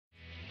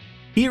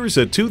Here's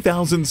a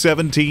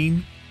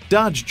 2017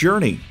 Dodge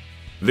Journey.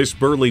 This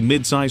burly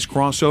midsize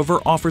crossover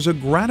offers a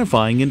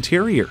gratifying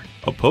interior,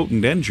 a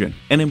potent engine,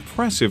 and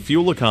impressive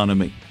fuel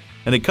economy.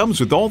 And it comes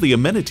with all the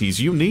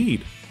amenities you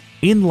need.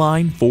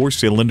 Inline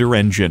 4-cylinder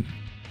engine,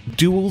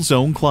 dual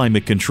zone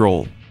climate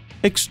control,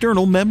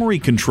 external memory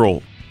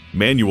control,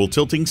 manual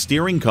tilting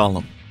steering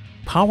column,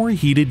 power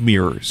heated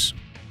mirrors,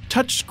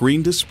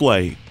 touchscreen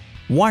display,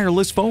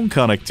 wireless phone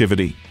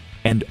connectivity,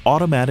 and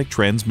automatic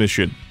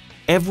transmission.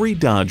 Every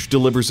Dodge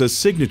delivers a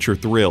signature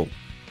thrill.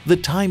 The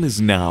time is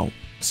now.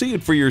 See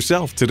it for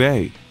yourself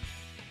today.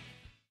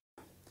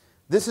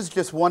 This is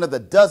just one of the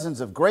dozens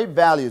of great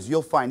values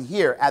you'll find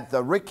here at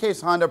the Rick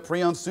Case Honda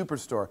Pre-Owned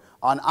Superstore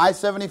on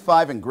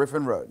I-75 and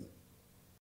Griffin Road.